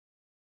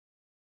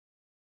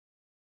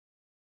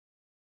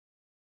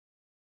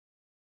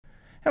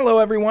Hello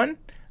everyone,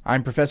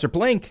 I'm Professor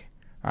Plink.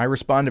 I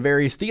respond to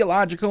various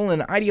theological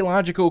and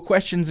ideological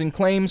questions and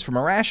claims from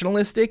a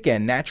rationalistic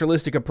and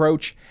naturalistic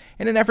approach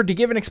in an effort to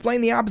give and explain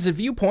the opposite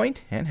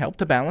viewpoint and help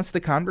to balance the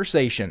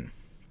conversation.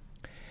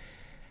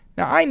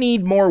 Now, I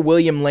need more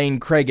William Lane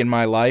Craig in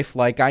my life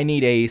like I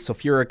need a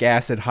sulfuric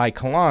acid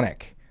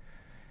hycolonic.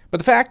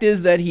 But the fact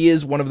is that he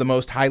is one of the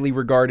most highly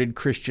regarded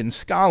Christian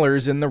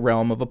scholars in the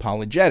realm of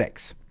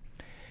apologetics.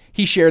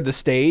 He shared the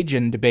stage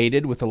and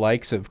debated with the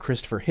likes of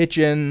Christopher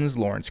Hitchens,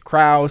 Lawrence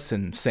Krauss,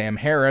 and Sam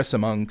Harris,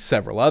 among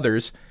several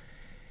others.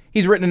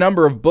 He's written a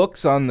number of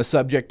books on the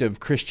subject of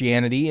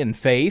Christianity and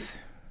faith.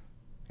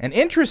 And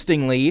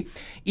interestingly,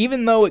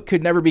 even though it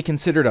could never be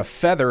considered a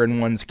feather in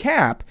one's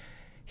cap,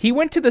 he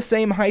went to the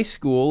same high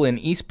school in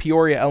East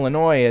Peoria,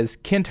 Illinois as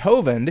Kent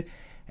Hovind,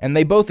 and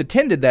they both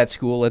attended that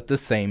school at the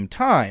same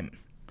time.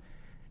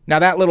 Now,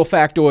 that little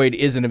factoid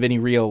isn't of any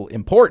real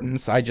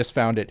importance. I just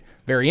found it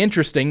very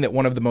interesting that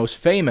one of the most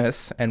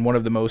famous and one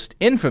of the most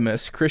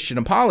infamous Christian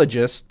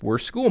apologists were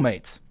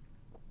schoolmates.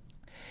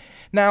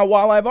 Now,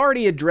 while I've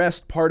already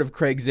addressed part of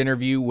Craig's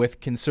interview with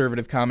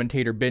conservative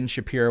commentator Ben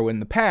Shapiro in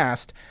the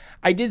past,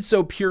 I did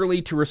so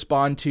purely to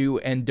respond to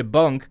and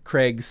debunk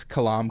Craig's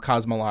Kalam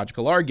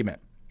cosmological argument.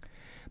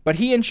 But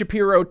he and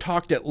Shapiro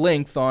talked at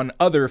length on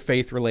other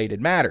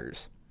faith-related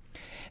matters.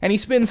 And he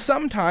spends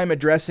some time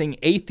addressing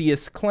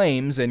atheist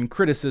claims and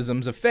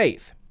criticisms of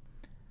faith.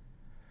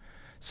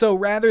 So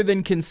rather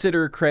than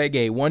consider Craig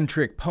a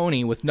one-trick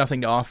pony with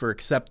nothing to offer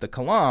except the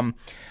Kalam,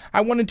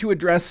 I wanted to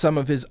address some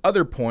of his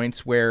other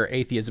points where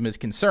atheism is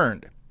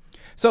concerned.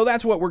 So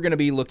that's what we're going to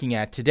be looking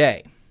at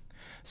today.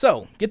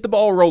 So, get the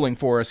ball rolling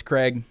for us,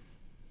 Craig.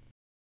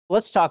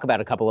 Let's talk about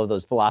a couple of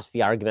those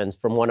philosophy arguments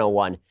from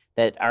 101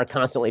 that are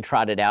constantly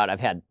trotted out. I've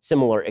had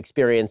similar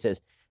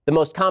experiences. The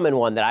most common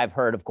one that I've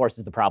heard, of course,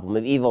 is the problem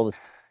of evil.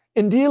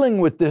 In dealing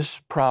with this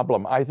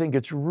problem, I think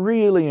it's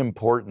really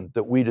important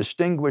that we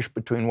distinguish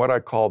between what I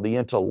call the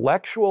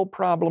intellectual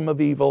problem of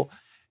evil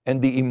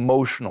and the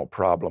emotional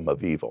problem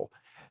of evil.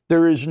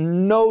 There is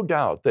no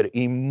doubt that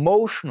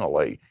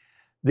emotionally,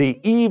 the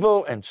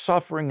evil and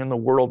suffering in the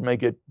world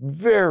make it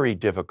very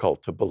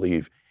difficult to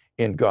believe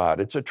in God.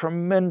 It's a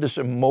tremendous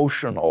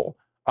emotional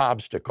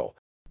obstacle.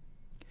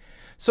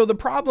 So the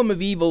problem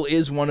of evil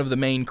is one of the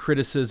main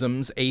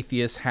criticisms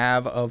atheists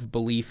have of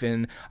belief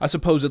in a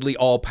supposedly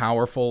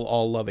all-powerful,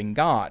 all-loving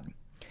God.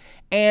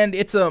 And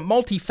it's a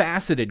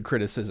multifaceted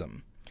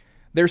criticism.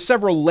 There's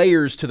several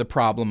layers to the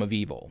problem of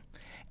evil,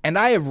 and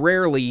I have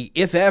rarely,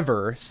 if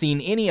ever,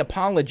 seen any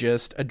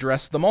apologist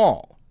address them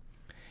all.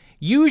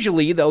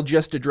 Usually they'll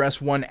just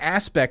address one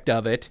aspect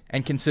of it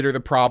and consider the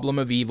problem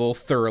of evil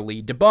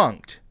thoroughly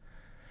debunked.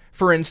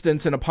 For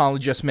instance, an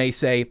apologist may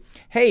say,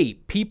 hey,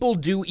 people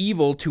do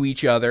evil to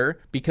each other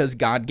because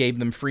God gave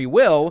them free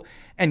will,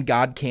 and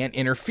God can't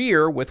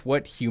interfere with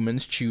what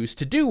humans choose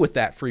to do with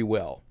that free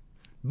will.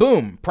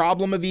 Boom,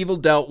 problem of evil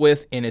dealt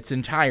with in its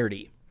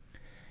entirety.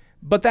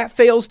 But that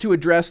fails to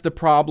address the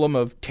problem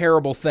of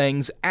terrible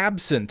things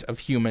absent of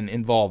human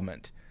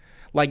involvement,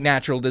 like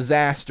natural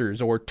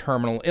disasters or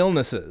terminal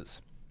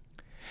illnesses.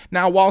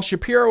 Now, while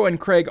Shapiro and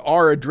Craig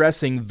are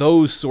addressing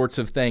those sorts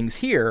of things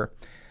here,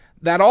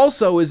 that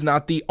also is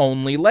not the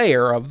only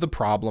layer of the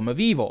problem of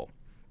evil.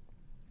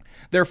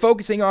 They're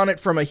focusing on it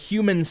from a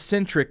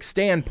human-centric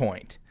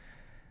standpoint.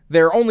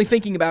 They're only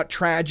thinking about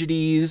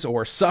tragedies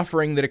or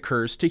suffering that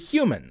occurs to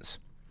humans.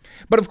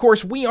 But of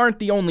course, we aren't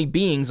the only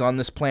beings on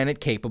this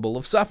planet capable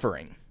of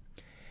suffering.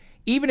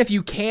 Even if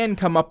you can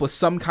come up with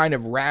some kind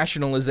of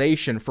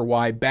rationalization for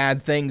why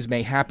bad things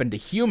may happen to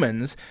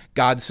humans,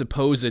 God's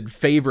supposed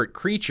favorite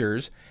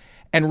creatures,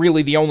 and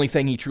really the only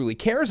thing he truly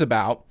cares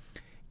about,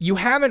 you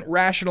haven't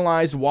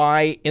rationalized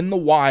why, in the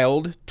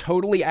wild,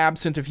 totally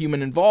absent of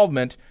human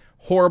involvement,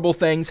 horrible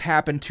things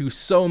happen to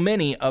so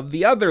many of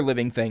the other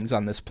living things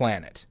on this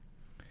planet.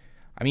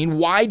 I mean,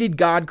 why did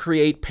God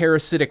create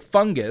parasitic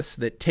fungus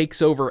that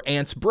takes over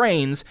ants'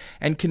 brains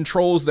and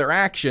controls their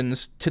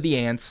actions to the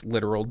ants'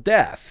 literal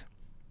death?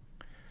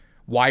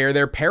 Why are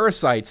there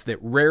parasites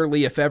that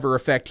rarely, if ever,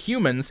 affect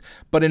humans,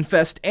 but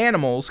infest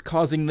animals,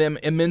 causing them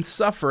immense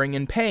suffering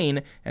and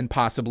pain and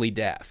possibly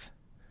death?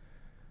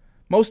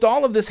 Most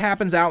all of this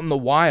happens out in the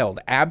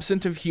wild,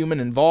 absent of human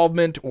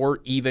involvement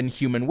or even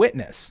human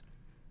witness.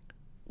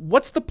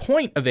 What's the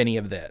point of any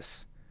of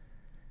this?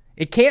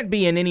 It can't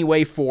be in any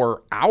way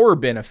for our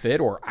benefit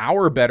or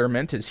our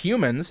betterment as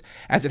humans,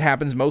 as it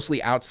happens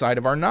mostly outside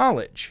of our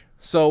knowledge.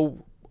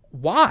 So,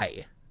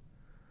 why?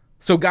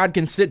 So God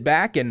can sit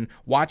back and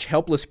watch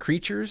helpless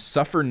creatures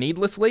suffer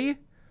needlessly?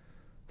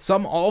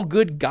 Some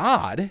all-good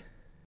God?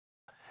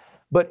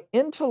 But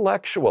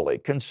intellectually,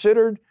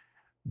 considered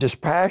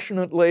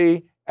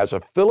dispassionately as a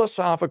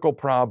philosophical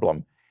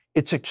problem,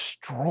 it's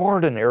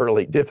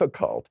extraordinarily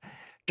difficult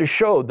to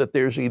show that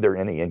there's either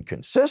any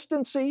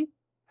inconsistency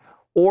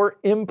or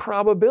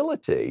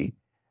improbability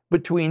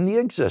between the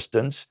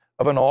existence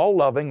of an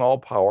all-loving,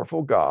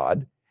 all-powerful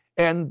God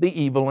and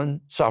the evil and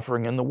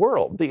suffering in the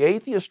world. The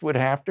atheist would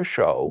have to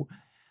show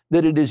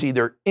that it is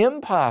either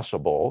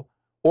impossible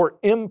or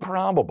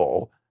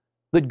improbable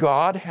that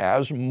God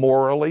has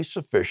morally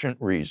sufficient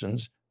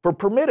reasons for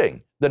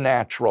permitting the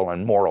natural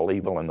and moral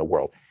evil in the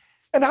world.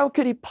 And how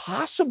could he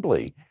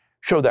possibly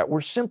show that?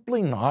 We're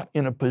simply not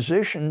in a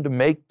position to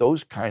make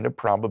those kind of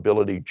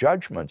probability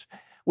judgments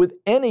with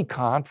any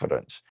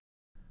confidence.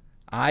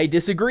 I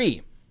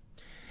disagree.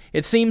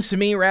 It seems to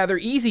me rather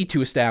easy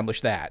to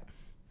establish that,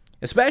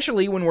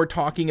 especially when we're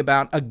talking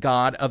about a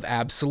God of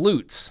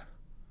absolutes.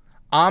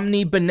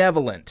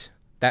 Omnibenevolent,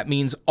 that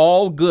means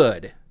all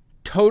good,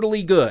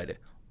 totally good,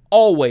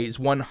 always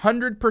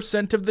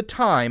 100% of the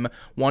time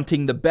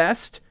wanting the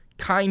best,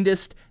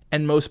 kindest,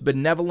 and most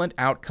benevolent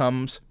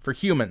outcomes for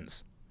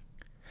humans.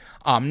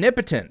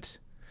 Omnipotent,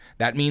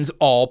 that means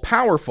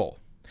all-powerful,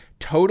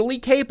 totally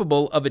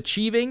capable of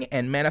achieving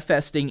and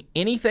manifesting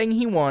anything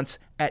he wants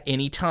at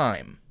any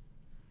time.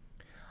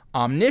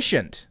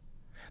 Omniscient,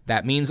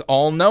 that means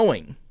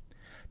all-knowing,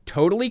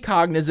 totally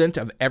cognizant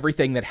of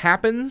everything that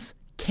happens,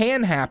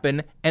 can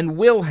happen, and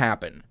will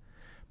happen.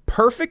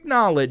 Perfect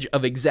knowledge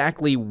of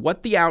exactly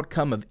what the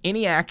outcome of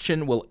any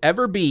action will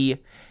ever be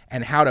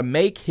and how to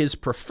make his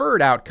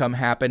preferred outcome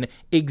happen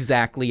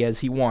exactly as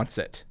he wants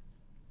it.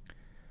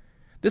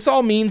 This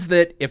all means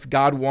that if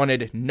God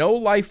wanted no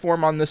life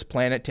form on this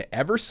planet to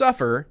ever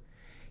suffer,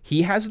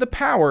 he has the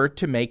power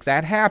to make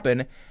that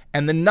happen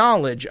and the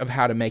knowledge of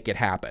how to make it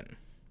happen.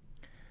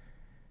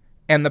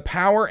 And the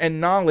power and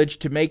knowledge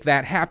to make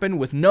that happen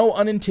with no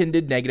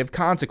unintended negative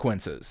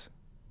consequences.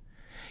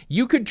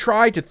 You could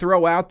try to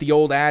throw out the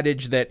old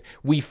adage that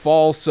we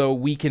fall so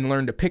we can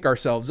learn to pick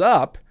ourselves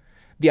up,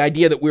 the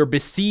idea that we're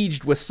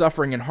besieged with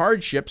suffering and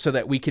hardship so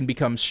that we can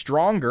become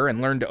stronger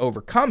and learn to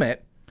overcome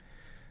it.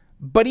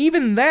 But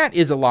even that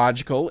is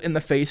illogical in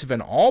the face of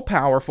an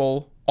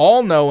all-powerful,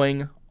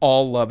 all-knowing,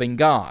 all-loving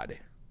God.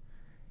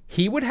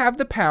 He would have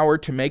the power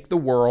to make the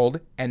world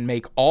and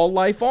make all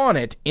life on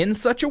it in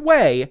such a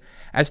way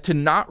as to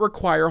not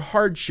require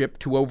hardship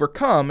to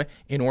overcome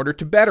in order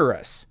to better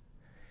us.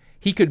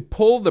 He could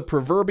pull the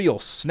proverbial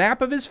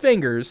snap of his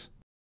fingers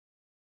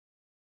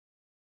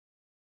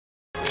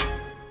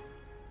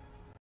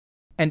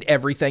and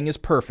everything is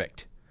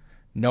perfect.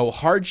 No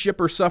hardship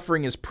or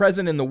suffering is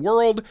present in the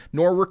world,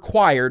 nor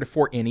required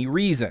for any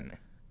reason.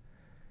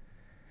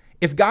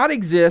 If God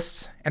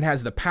exists and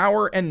has the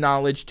power and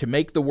knowledge to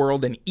make the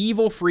world an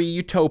evil-free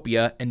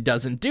utopia and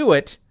doesn't do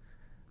it,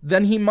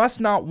 then he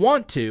must not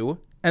want to,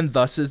 and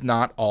thus is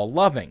not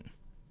all-loving.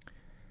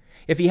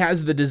 If he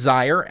has the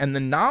desire and the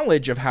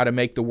knowledge of how to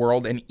make the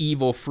world an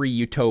evil-free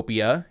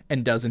utopia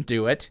and doesn't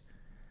do it,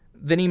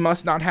 then he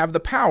must not have the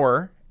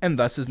power, and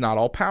thus is not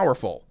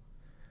all-powerful.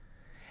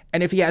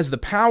 And if he has the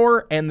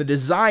power and the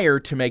desire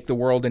to make the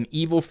world an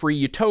evil-free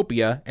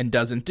utopia and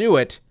doesn't do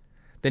it,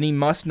 then he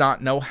must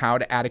not know how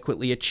to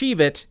adequately achieve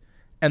it,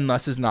 and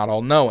thus is not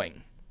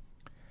all-knowing.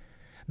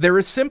 There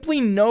is simply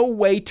no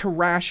way to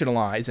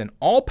rationalize an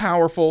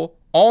all-powerful,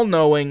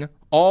 all-knowing,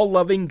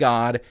 all-loving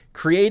God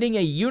creating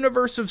a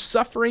universe of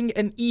suffering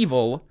and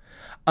evil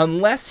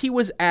unless he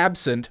was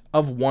absent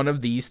of one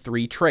of these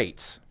three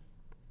traits.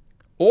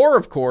 Or,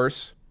 of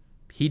course,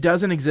 he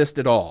doesn't exist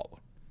at all.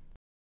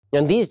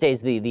 And these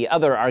days, the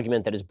other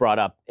argument that is brought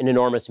up an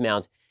enormous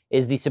amount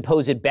is the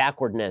supposed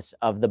backwardness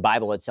of the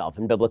Bible itself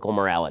and biblical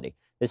morality.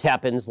 This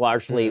happens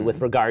largely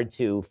with regard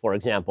to, for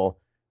example,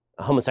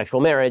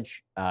 homosexual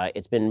marriage.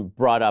 It's been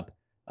brought up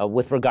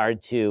with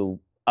regard to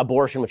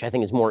abortion, which I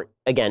think is more,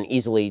 again,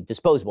 easily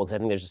disposable, because I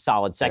think there's a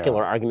solid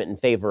secular argument in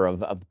favor of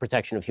the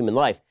protection of human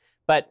life.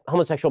 But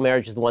homosexual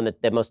marriage is the one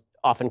that most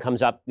often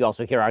comes up. You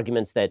also hear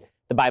arguments that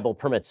the Bible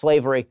permits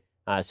slavery.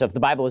 So if the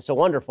Bible is so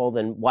wonderful,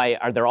 then why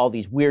are there all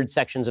these weird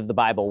sections of the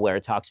Bible where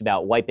it talks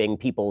about wiping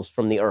peoples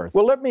from the earth?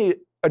 Well, let me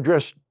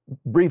address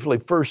briefly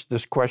first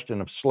this question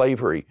of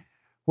slavery.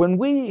 When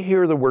we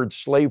hear the word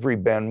slavery,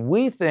 Ben,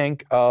 we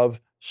think of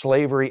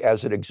slavery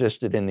as it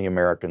existed in the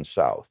American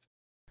South.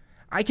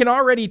 I can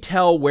already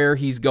tell where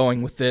he's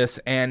going with this,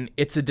 and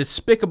it's a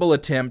despicable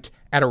attempt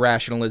at a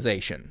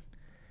rationalization.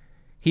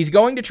 He's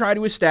going to try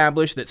to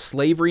establish that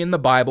slavery in the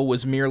Bible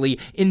was merely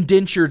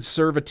indentured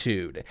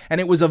servitude, and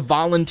it was a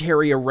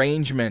voluntary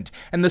arrangement,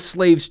 and the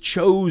slaves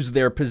chose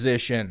their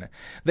position.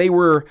 They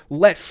were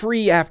let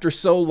free after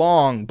so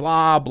long,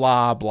 blah,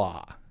 blah,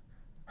 blah.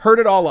 Heard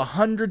it all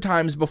 100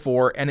 times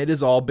before, and it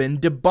has all been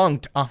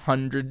debunked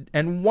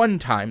 101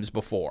 times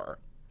before.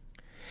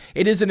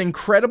 It is an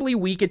incredibly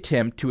weak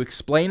attempt to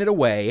explain it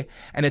away,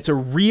 and it's a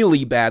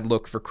really bad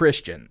look for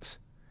Christians.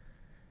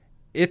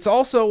 It's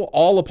also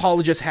all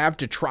apologists have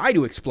to try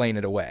to explain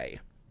it away.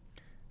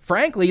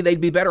 Frankly, they'd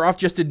be better off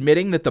just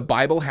admitting that the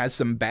Bible has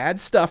some bad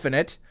stuff in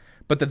it,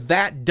 but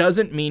that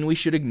doesn't mean we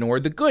should ignore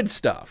the good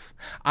stuff,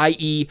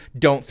 i.e.,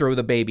 don't throw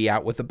the baby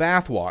out with the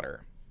bathwater.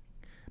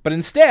 But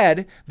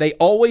instead, they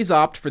always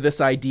opt for this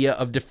idea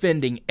of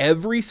defending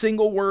every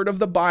single word of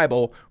the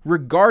Bible,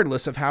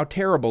 regardless of how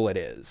terrible it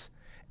is.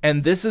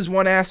 And this is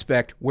one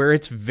aspect where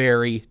it's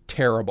very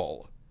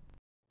terrible.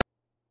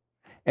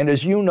 And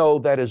as you know,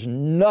 that is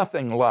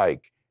nothing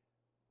like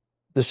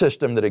the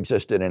system that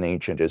existed in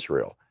ancient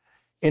Israel.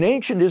 In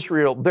ancient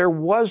Israel, there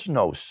was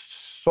no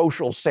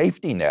social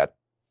safety net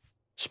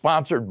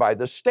sponsored by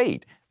the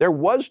state. There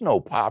was no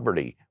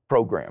poverty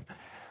program.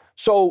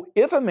 So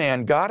if a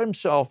man got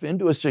himself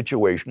into a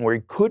situation where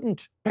he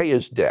couldn't pay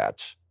his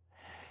debts,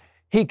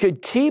 he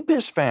could keep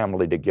his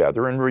family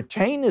together and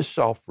retain his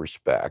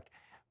self-respect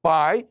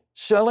by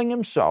selling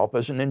himself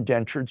as an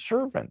indentured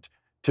servant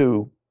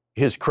to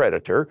his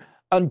creditor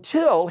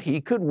until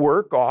he could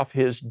work off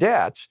his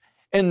debts,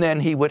 and then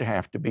he would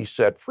have to be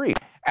set free.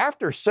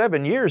 After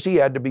 7 years, he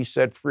had to be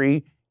set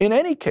free in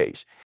any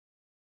case.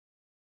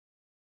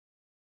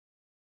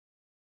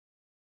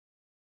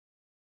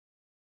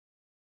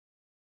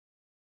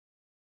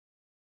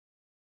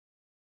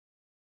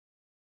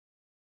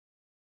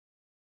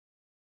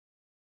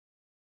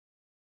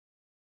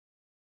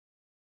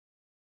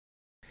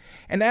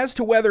 And as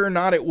to whether or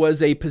not it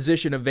was a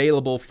position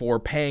available for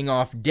paying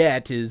off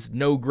debt is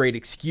no great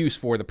excuse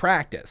for the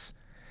practice.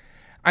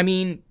 I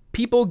mean,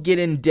 people get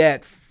in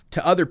debt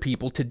to other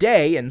people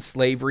today, and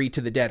slavery to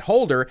the debt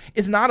holder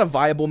is not a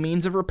viable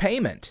means of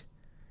repayment.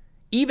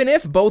 Even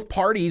if both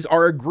parties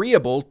are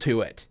agreeable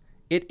to it,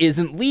 it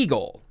isn't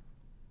legal.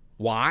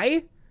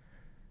 Why?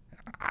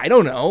 I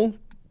don't know.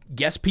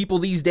 Guess people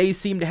these days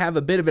seem to have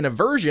a bit of an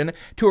aversion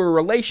to a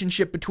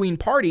relationship between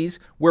parties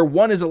where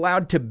one is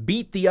allowed to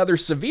beat the other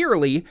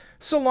severely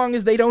so long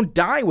as they don't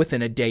die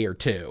within a day or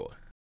two.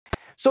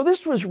 So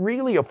this was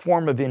really a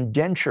form of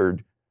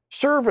indentured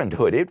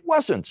servanthood. It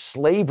wasn't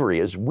slavery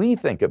as we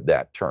think of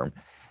that term.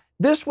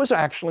 This was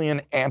actually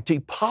an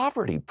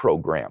anti-poverty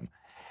program.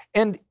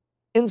 And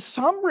in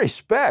some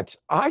respects,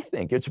 I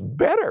think it's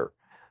better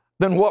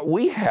than what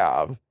we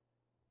have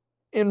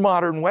in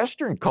modern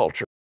Western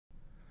culture.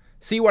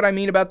 See what I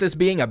mean about this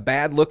being a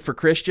bad look for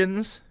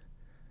Christians?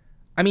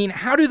 I mean,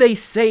 how do they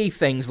say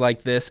things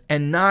like this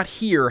and not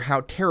hear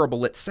how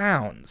terrible it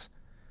sounds?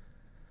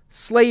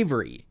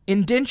 Slavery,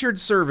 indentured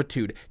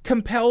servitude,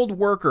 compelled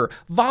worker,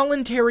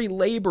 voluntary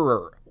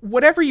laborer,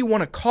 whatever you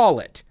want to call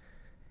it.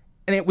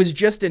 And it was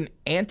just an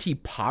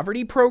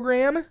anti-poverty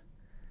program?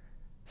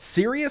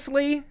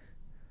 Seriously?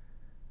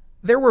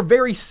 There were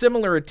very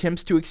similar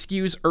attempts to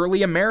excuse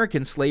early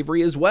American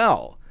slavery as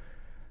well.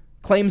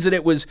 Claims that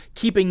it was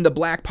keeping the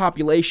black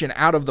population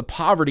out of the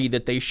poverty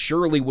that they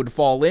surely would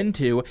fall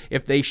into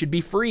if they should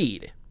be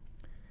freed.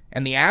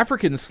 And the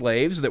African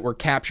slaves that were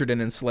captured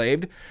and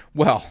enslaved,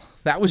 well,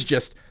 that was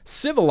just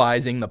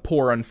civilizing the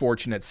poor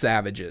unfortunate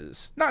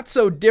savages. Not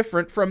so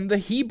different from the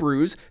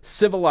Hebrews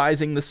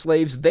civilizing the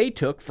slaves they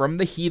took from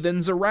the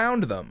heathens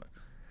around them.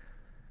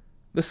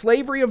 The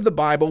slavery of the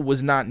Bible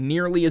was not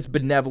nearly as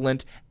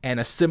benevolent and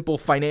a simple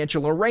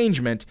financial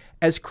arrangement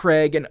as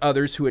Craig and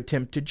others who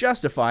attempt to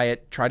justify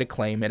it try to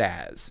claim it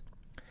as.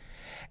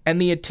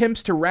 And the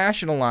attempts to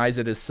rationalize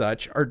it as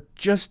such are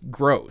just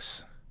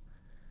gross.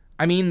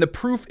 I mean, the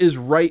proof is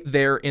right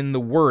there in the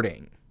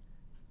wording.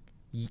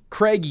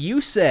 Craig, you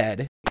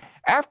said,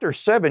 after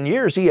 7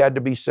 years, he had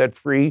to be set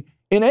free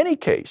in any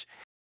case.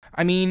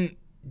 I mean,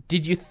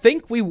 did you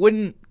think we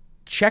wouldn't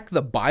check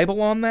the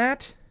Bible on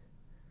that?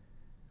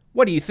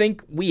 What, do you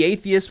think we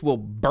atheists will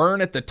burn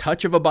at the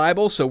touch of a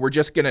Bible, so we're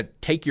just going to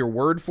take your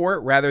word for it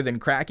rather than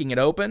cracking it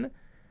open?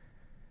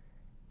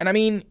 And I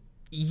mean,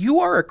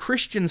 you are a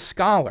Christian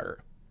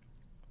scholar.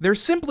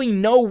 There's simply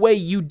no way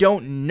you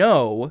don't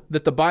know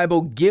that the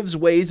Bible gives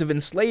ways of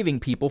enslaving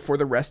people for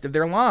the rest of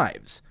their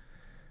lives.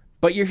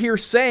 But you're here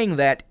saying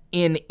that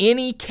in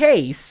any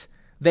case,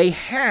 they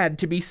had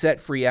to be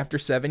set free after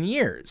 7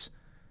 years.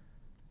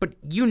 But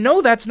you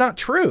know that's not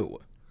true.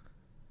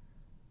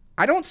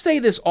 I don't say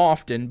this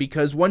often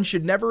because one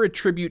should never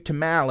attribute to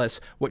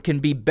malice what can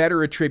be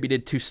better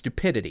attributed to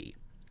stupidity.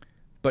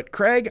 But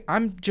Craig,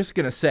 I'm just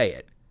going to say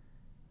it.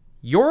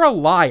 You're a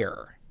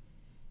liar.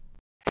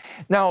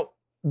 Now,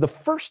 the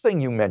first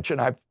thing you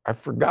mentioned, I've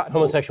forgotten.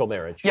 Homosexual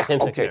marriage, yeah,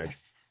 same-sex okay. marriage.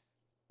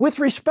 With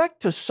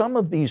respect to some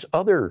of these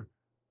other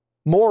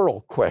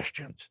moral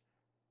questions,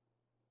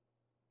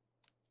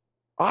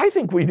 I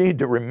think we need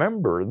to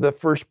remember the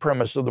first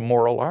premise of the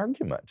moral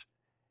argument.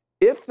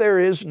 If there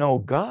is no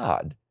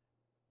God,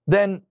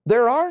 then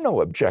there are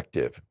no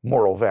objective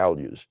moral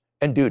values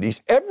and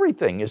duties.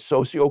 Everything is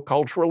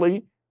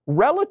socioculturally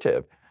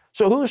relative.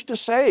 So who's to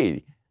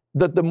say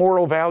that the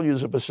moral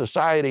values of a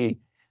society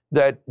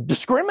that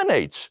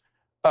discriminates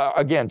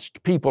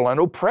against people and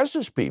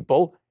oppresses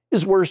people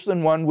is worse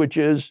than one which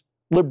is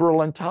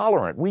liberal and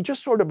tolerant? We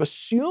just sort of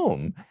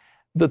assume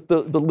that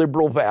the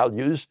liberal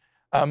values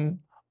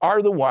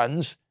are the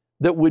ones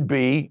that would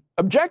be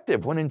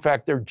objective, when in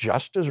fact they're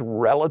just as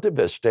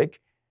relativistic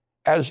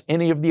as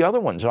any of the other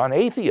ones on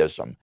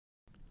atheism.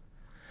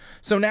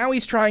 So now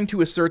he's trying to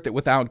assert that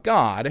without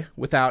God,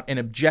 without an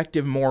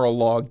objective moral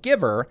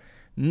lawgiver,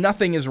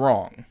 nothing is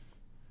wrong.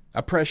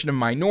 Oppression of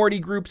minority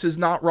groups is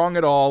not wrong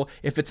at all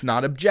if it's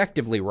not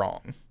objectively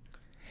wrong.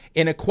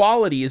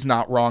 Inequality is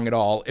not wrong at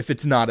all if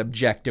it's not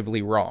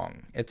objectively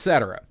wrong,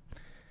 etc.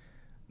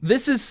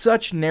 This is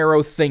such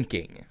narrow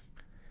thinking.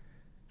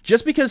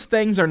 Just because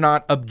things are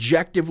not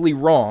objectively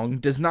wrong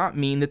does not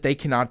mean that they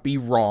cannot be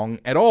wrong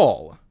at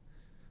all.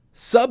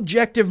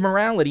 Subjective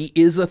morality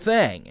is a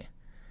thing,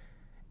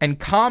 and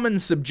common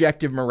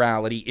subjective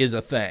morality is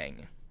a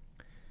thing.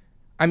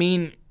 I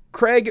mean,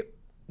 Craig,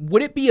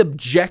 would it be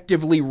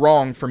objectively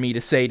wrong for me to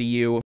say to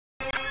you,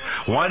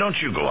 why don't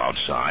you go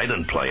outside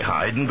and play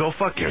hide and go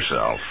fuck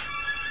yourself?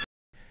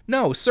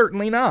 No,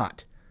 certainly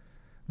not.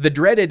 The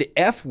dreaded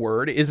F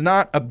word is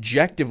not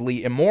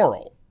objectively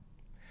immoral.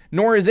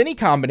 Nor is any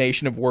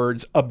combination of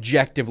words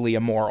objectively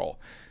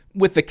immoral,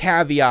 with the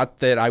caveat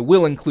that I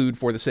will include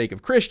for the sake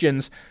of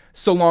Christians,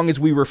 so long as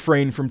we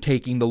refrain from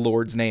taking the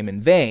Lord's name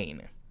in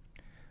vain.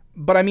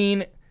 But I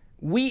mean,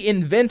 we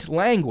invent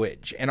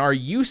language, and our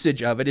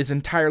usage of it is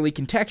entirely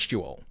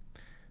contextual.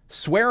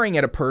 Swearing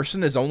at a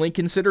person is only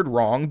considered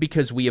wrong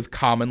because we have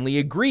commonly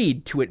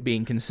agreed to it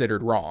being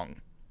considered wrong.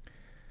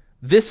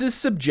 This is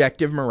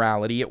subjective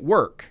morality at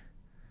work.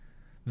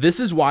 This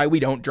is why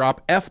we don't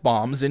drop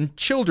F-bombs in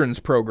children's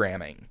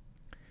programming.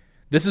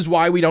 This is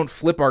why we don't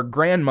flip our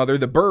grandmother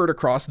the bird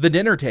across the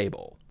dinner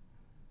table.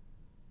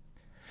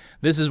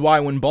 This is why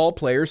when ball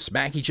players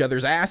smack each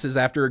other's asses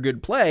after a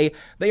good play,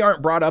 they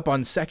aren't brought up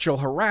on sexual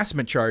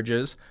harassment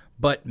charges,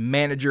 but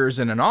managers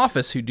in an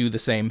office who do the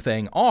same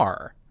thing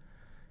are.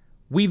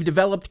 We've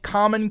developed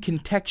common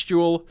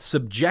contextual,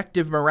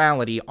 subjective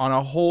morality on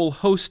a whole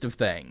host of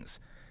things,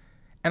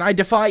 and I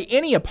defy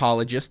any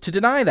apologist to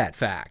deny that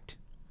fact.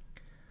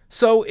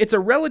 So it's a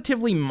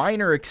relatively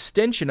minor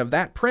extension of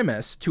that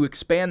premise to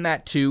expand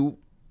that to,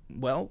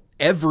 well,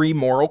 every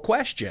moral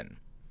question.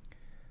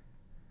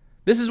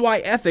 This is why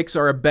ethics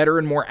are a better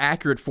and more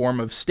accurate form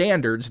of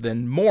standards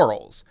than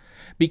morals,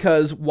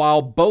 because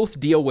while both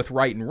deal with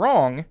right and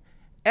wrong,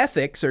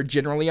 ethics are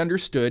generally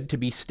understood to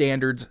be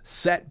standards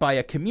set by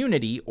a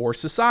community or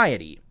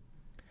society.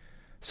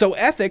 So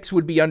ethics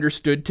would be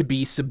understood to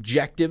be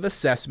subjective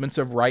assessments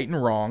of right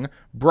and wrong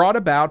brought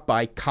about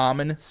by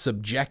common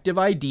subjective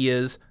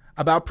ideas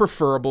about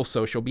preferable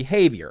social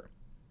behavior.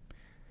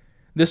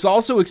 This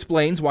also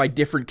explains why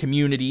different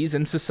communities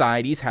and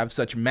societies have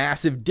such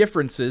massive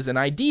differences in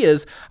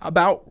ideas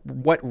about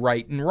what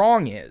right and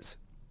wrong is.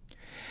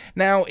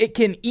 Now, it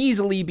can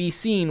easily be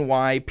seen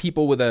why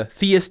people with a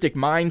theistic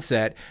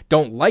mindset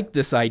don't like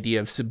this idea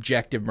of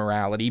subjective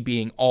morality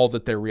being all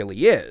that there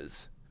really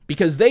is,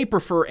 because they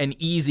prefer an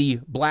easy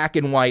black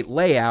and white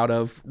layout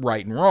of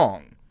right and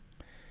wrong.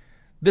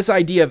 This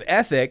idea of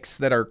ethics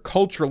that are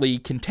culturally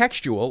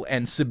contextual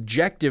and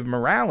subjective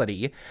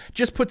morality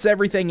just puts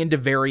everything into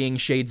varying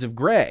shades of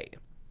gray.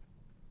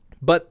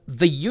 But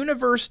the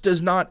universe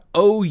does not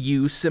owe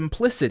you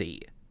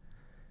simplicity.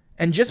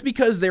 And just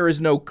because there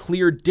is no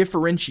clear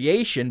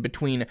differentiation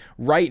between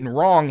right and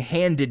wrong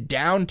handed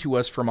down to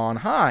us from on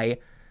high,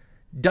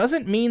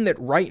 doesn't mean that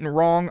right and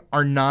wrong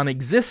are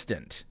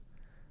non-existent.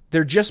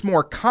 They're just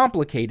more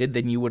complicated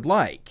than you would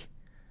like.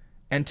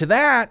 And to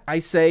that, I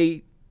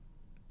say,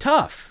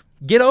 tough.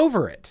 Get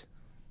over it.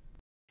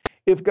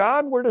 If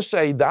God were to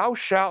say, thou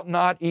shalt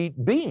not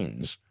eat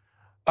beans,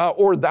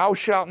 or thou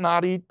shalt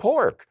not eat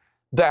pork,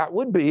 that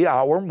would be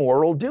our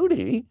moral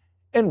duty,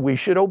 and we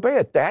should obey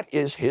it. That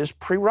is his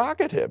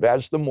prerogative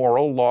as the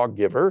moral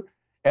lawgiver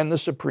and the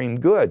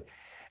supreme good.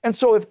 And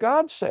so if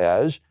God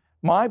says,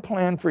 my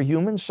plan for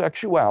human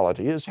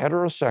sexuality is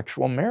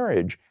heterosexual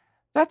marriage,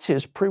 that's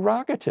his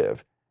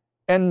prerogative.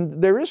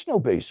 And there is no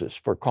basis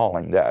for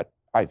calling that,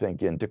 I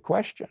think, into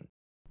question.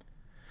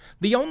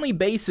 The only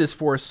basis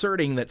for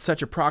asserting that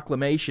such a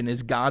proclamation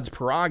is God's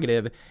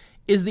prerogative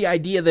is the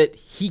idea that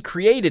he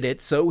created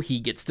it, so he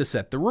gets to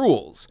set the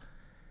rules.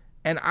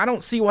 And I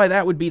don't see why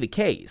that would be the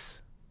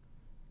case.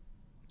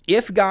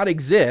 If God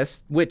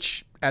exists,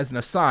 which, as an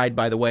aside,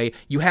 by the way,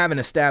 you haven't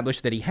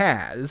established that he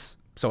has,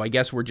 so I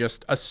guess we're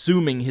just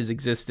assuming his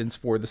existence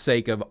for the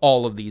sake of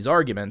all of these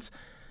arguments,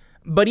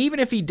 but even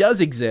if he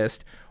does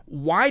exist,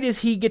 why does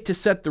he get to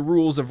set the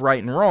rules of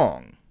right and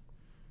wrong?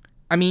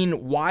 I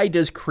mean, why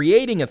does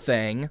creating a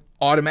thing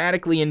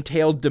automatically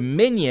entail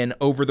dominion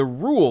over the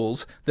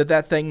rules that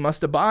that thing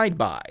must abide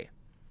by?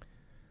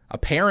 A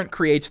parent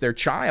creates their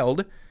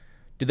child.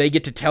 Do they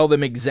get to tell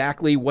them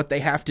exactly what they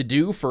have to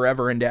do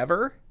forever and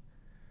ever?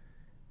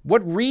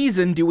 What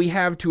reason do we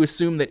have to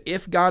assume that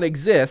if God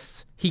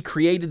exists, he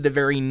created the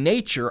very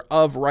nature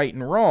of right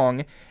and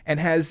wrong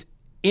and has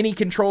any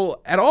control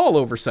at all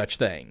over such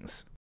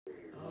things?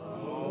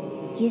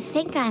 You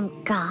think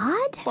I'm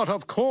God? But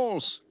of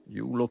course,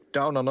 you look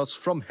down on us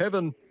from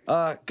heaven.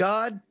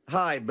 God?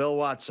 Hi, Bill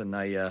Watson.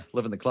 I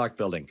live in the Clark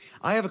building.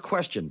 I have a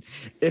question.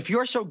 If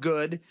you're so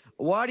good,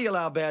 why do you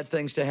allow bad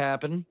things to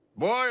happen?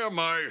 Why am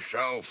I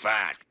so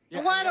fat?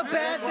 Why do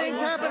bad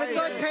things happen to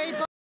good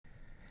people?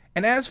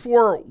 And as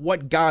for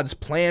what God's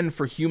plan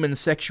for human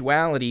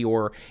sexuality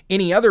or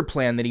any other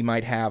plan that he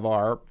might have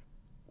are,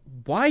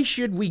 why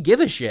should we give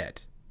a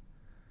shit?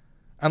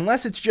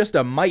 Unless it's just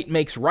a might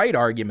makes right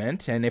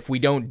argument, and if we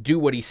don't do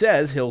what he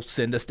says, he'll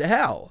send us to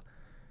hell.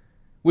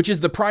 Which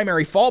is the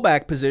primary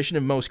fallback position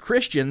of most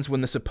Christians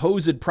when the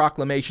supposed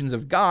proclamations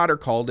of God are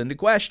called into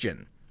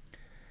question.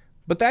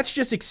 But that's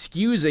just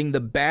excusing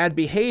the bad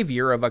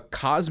behavior of a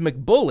cosmic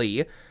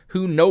bully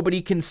who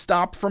nobody can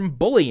stop from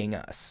bullying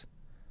us.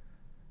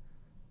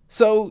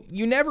 So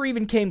you never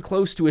even came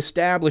close to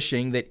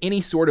establishing that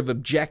any sort of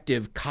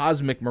objective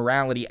cosmic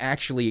morality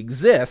actually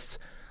exists,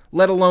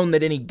 let alone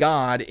that any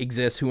God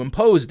exists who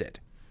imposed it.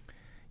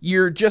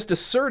 You're just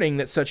asserting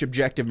that such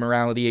objective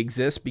morality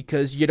exists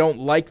because you don't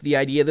like the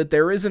idea that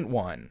there isn't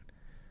one.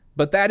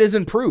 But that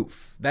isn't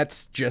proof.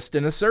 That's just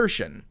an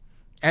assertion,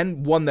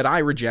 and one that I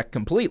reject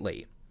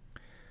completely.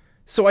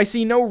 So I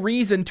see no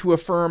reason to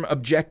affirm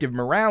objective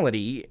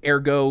morality,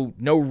 ergo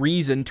no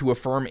reason to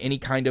affirm any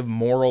kind of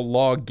moral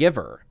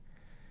lawgiver.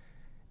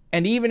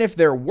 And even if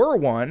there were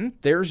one,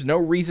 there's no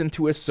reason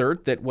to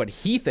assert that what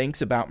he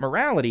thinks about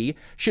morality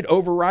should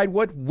override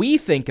what we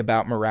think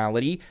about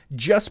morality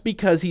just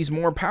because he's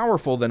more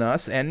powerful than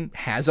us and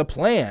has a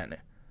plan.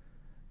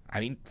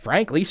 I mean,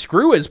 frankly,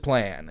 screw his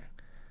plan.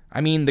 I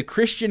mean, the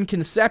Christian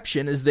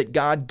conception is that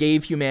God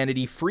gave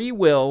humanity free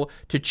will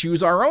to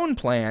choose our own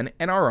plan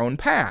and our own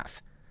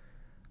path.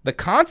 The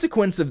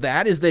consequence of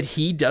that is that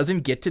he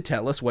doesn't get to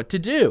tell us what to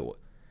do.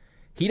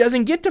 He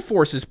doesn't get to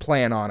force his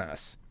plan on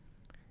us.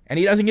 And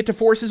he doesn't get to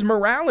force his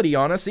morality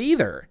on us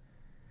either.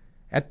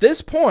 At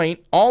this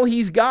point, all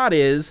he's got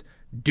is,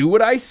 do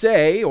what I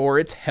say or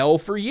it's hell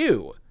for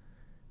you.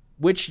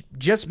 Which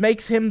just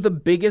makes him the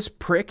biggest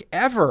prick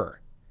ever.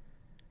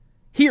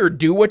 Here,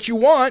 do what you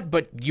want,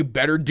 but you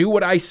better do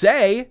what I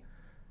say.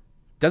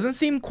 Doesn't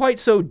seem quite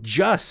so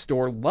just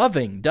or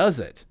loving, does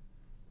it?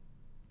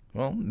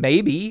 Well,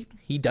 maybe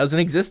he doesn't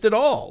exist at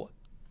all.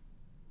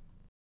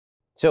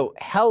 So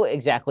how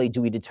exactly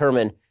do we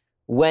determine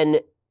when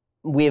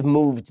we have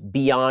moved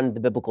beyond the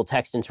biblical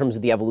text in terms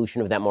of the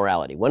evolution of that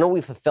morality? When are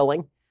we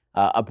fulfilling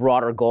a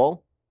broader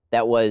goal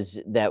that was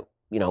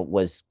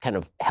kind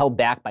of held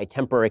back by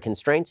temporary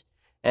constraints?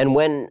 And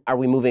when are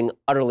we moving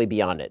utterly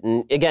beyond it?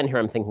 And again, here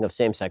I'm thinking of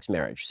same-sex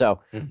marriage.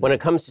 So when it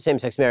comes to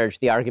same-sex marriage,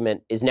 the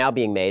argument is now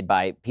being made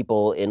by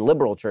people in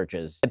liberal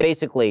churches that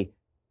basically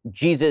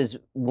Jesus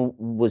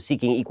was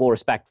seeking equal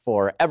respect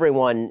for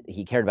everyone.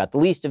 He cared about the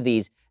least of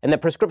these, and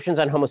that prescriptions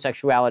on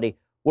homosexuality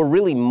were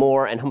really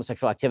more, and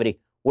homosexual activity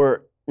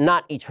were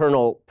not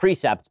eternal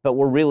precepts, but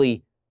were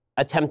really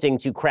attempting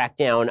to crack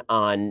down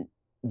on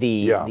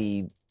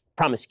the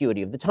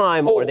promiscuity of the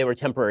time, or they were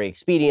temporary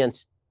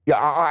expedients. Yeah,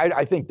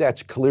 I think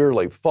that's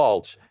clearly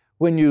false.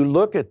 When you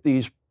look at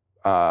these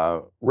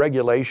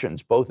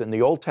regulations, both in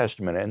the Old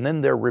Testament and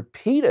then they're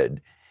repeated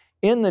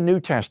in the New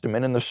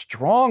Testament in the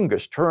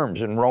strongest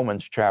terms in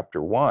Romans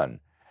chapter 1,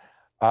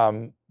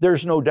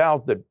 there's no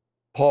doubt that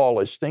Paul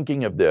is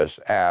thinking of this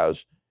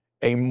as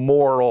a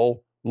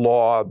moral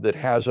law that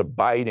has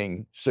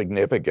abiding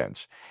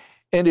significance.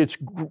 And it's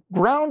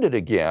grounded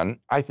again,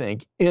 I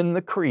think, in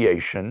the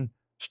creation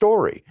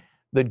story,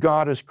 that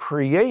God has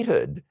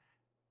created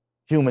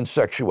human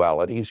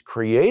sexuality, he's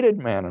created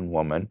man and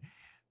woman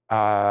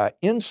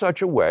in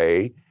such a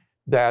way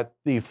that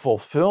the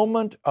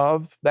fulfillment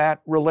of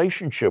that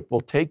relationship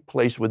will take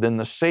place within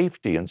the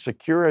safety and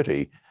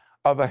security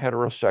of a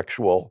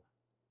heterosexual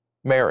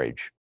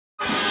marriage.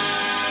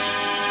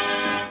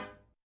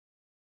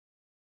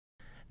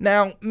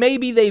 Now,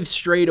 maybe they've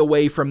strayed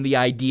away from the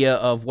idea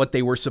of what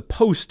they were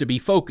supposed to be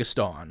focused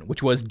on,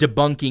 which was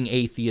debunking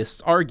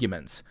atheists'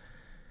 arguments.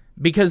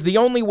 Because the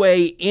only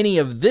way any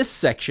of this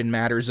section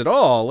matters at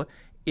all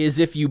is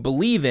if you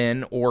believe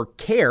in or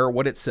care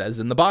what it says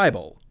in the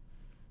Bible.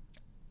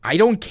 I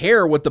don't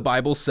care what the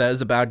Bible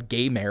says about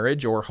gay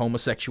marriage or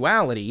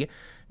homosexuality,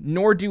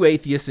 nor do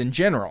atheists in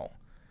general.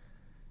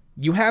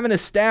 You haven't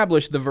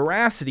established the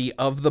veracity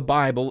of the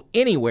Bible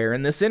anywhere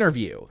in this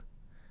interview.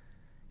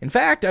 In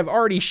fact, I've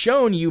already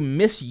shown you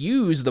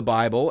misuse the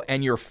Bible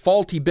and your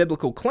faulty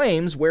biblical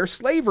claims where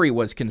slavery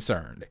was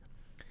concerned.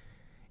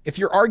 If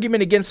your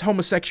argument against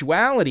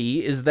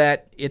homosexuality is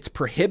that it's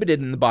prohibited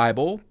in the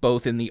Bible,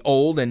 both in the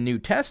Old and New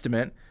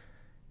Testament,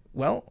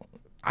 well,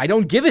 I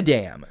don't give a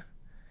damn.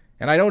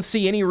 And I don't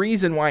see any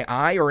reason why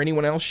I or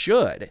anyone else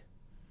should.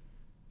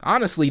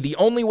 Honestly, the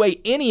only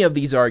way any of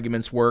these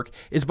arguments work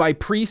is by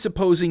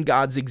presupposing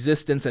God's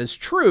existence as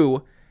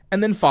true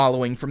and then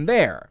following from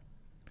there.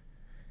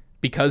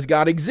 Because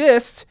God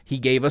exists, he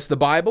gave us the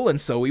Bible, and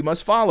so we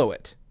must follow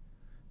it.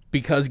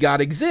 Because God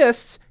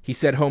exists, he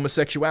said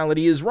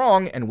homosexuality is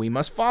wrong, and we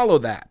must follow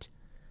that.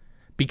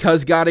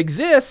 Because God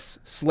exists,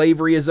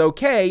 slavery is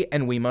okay,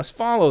 and we must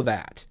follow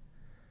that.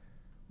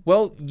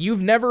 Well,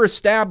 you've never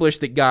established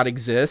that God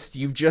exists,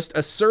 you've just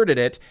asserted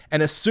it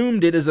and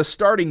assumed it as a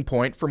starting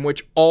point from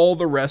which all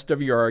the rest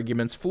of your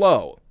arguments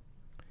flow.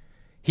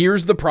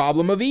 Here's the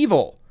problem of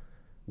evil.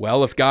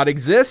 Well, if God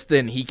exists,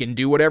 then he can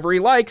do whatever he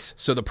likes,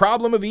 so the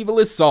problem of evil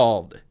is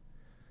solved.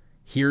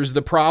 Here's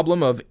the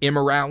problem of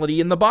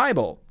immorality in the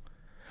Bible.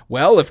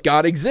 Well, if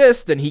God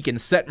exists, then he can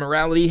set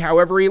morality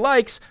however he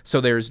likes, so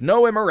there's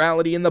no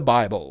immorality in the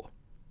Bible.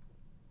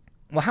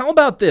 Well, how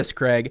about this,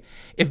 Craig?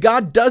 If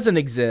God doesn't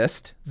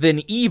exist,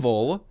 then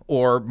evil,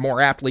 or more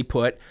aptly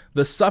put,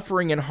 the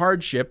suffering and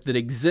hardship that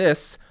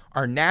exists,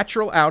 are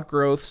natural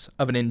outgrowths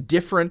of an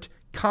indifferent,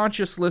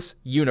 conscienceless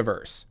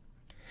universe.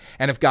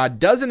 And if God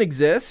doesn't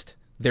exist,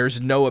 there's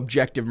no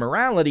objective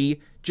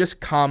morality, just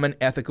common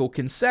ethical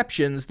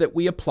conceptions that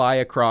we apply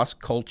across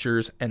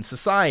cultures and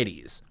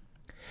societies.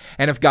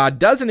 And if God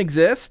doesn't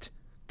exist,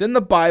 then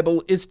the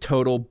Bible is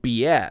total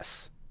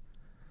BS.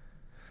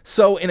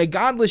 So in a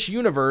godless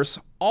universe,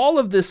 all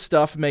of this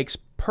stuff makes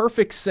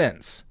perfect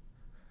sense.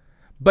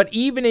 But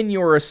even in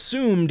your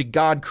assumed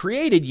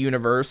God-created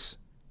universe,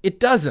 it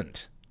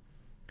doesn't.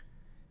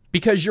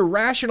 Because your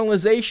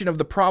rationalization of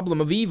the problem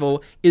of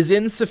evil is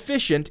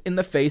insufficient in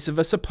the face of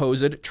a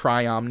supposed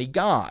triomni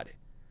God.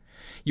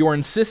 Your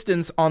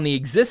insistence on the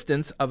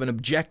existence of an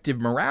objective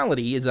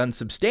morality is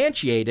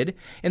unsubstantiated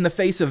in the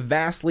face of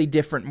vastly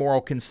different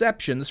moral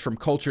conceptions from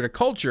culture to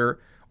culture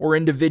or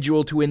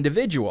individual to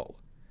individual.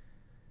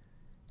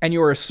 And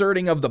your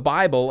asserting of the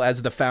Bible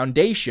as the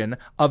foundation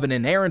of an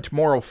inerrant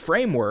moral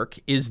framework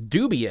is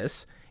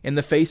dubious in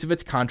the face of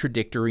its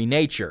contradictory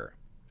nature.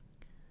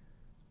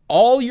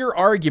 All your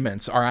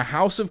arguments are a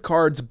house of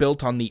cards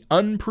built on the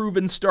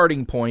unproven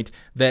starting point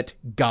that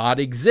God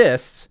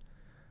exists,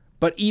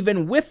 but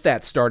even with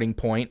that starting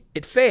point,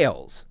 it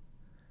fails.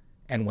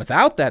 And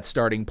without that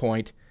starting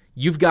point,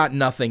 you've got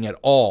nothing at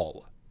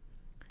all.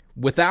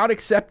 Without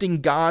accepting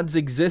God's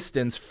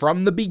existence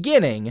from the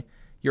beginning,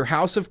 your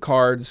house of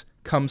cards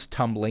comes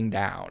tumbling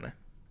down.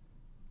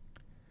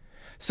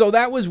 So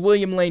that was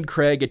William Lane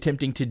Craig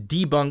attempting to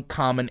debunk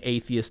common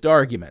atheist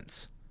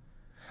arguments.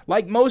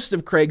 Like most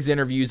of Craig's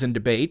interviews and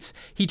debates,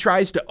 he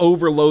tries to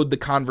overload the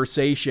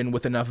conversation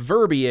with enough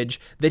verbiage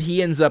that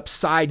he ends up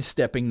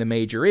sidestepping the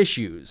major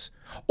issues,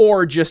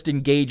 or just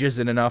engages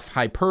in enough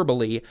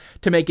hyperbole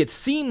to make it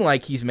seem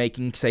like he's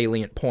making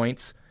salient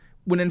points,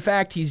 when in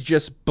fact he's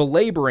just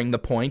belaboring the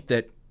point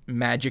that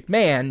Magic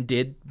Man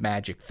did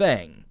magic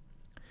thing.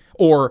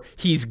 Or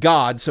he's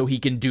God so he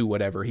can do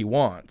whatever he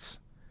wants.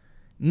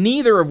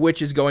 Neither of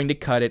which is going to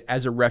cut it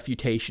as a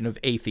refutation of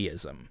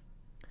atheism.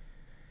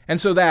 And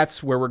so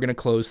that's where we're going to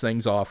close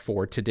things off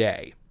for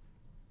today.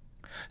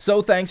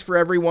 So thanks for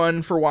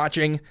everyone for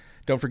watching.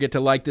 Don't forget to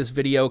like this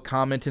video,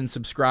 comment, and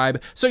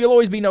subscribe so you'll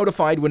always be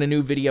notified when a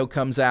new video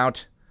comes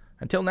out.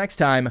 Until next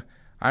time,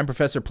 I'm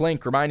Professor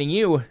Plink reminding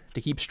you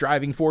to keep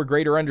striving for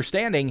greater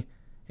understanding.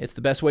 It's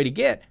the best way to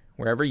get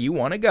wherever you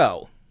want to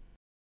go.